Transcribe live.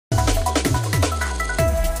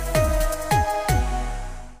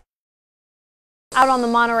Out on the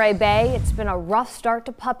Monterey Bay, it's been a rough start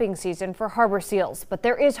to pupping season for harbor seals, but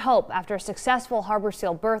there is hope after a successful harbor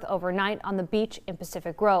seal birth overnight on the beach in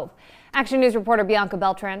Pacific Grove. Action News reporter Bianca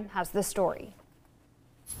Beltran has this story.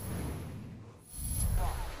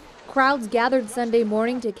 Crowds gathered Sunday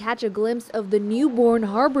morning to catch a glimpse of the newborn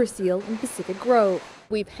harbor seal in Pacific Grove.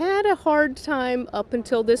 We've had a hard time up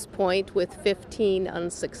until this point with 15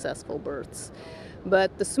 unsuccessful births.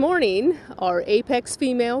 But this morning, our apex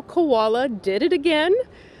female koala did it again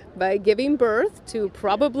by giving birth to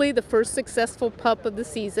probably the first successful pup of the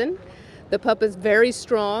season. The pup is very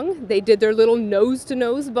strong. They did their little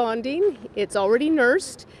nose-to-nose bonding. It's already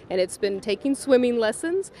nursed, and it's been taking swimming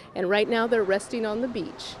lessons, and right now they're resting on the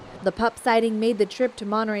beach. The pup sighting made the trip to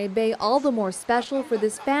Monterey Bay all the more special for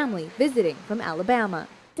this family visiting from Alabama.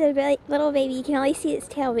 It's a really little baby. You can only see its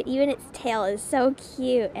tail, but even its tail is so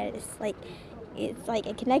cute, and it's like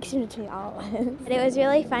a connection between all of us. It was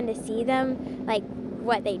really fun to see them, like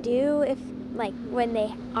what they do when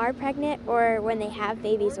they are pregnant or when they have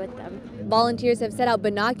babies with them. Volunteers have set out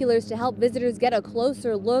binoculars to help visitors get a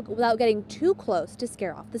closer look without getting too close to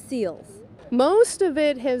scare off the seals. Most of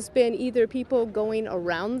it has been either people going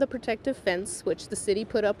around the protective fence, which the city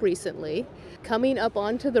put up recently, coming up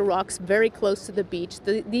onto the rocks very close to the beach.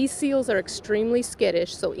 These seals are extremely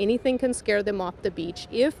skittish, so anything can scare them off the beach.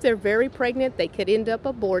 If they're very pregnant, they could end up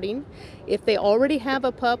aborting. If they already have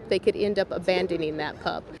a pup, they could end up abandoning that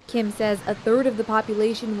pup. Kim says a third of the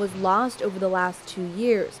population was lost over the last 2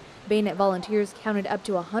 years. Bayonet volunteers counted up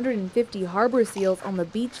to 150 harbor seals on the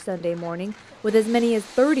beach Sunday morning, with as many as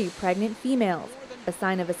 30 pregnant females, a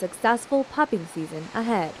sign of a successful pupping season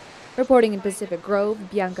ahead. Reporting in Pacific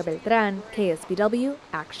Grove, Bianca Beltran, KSBW,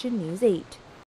 Action News 8.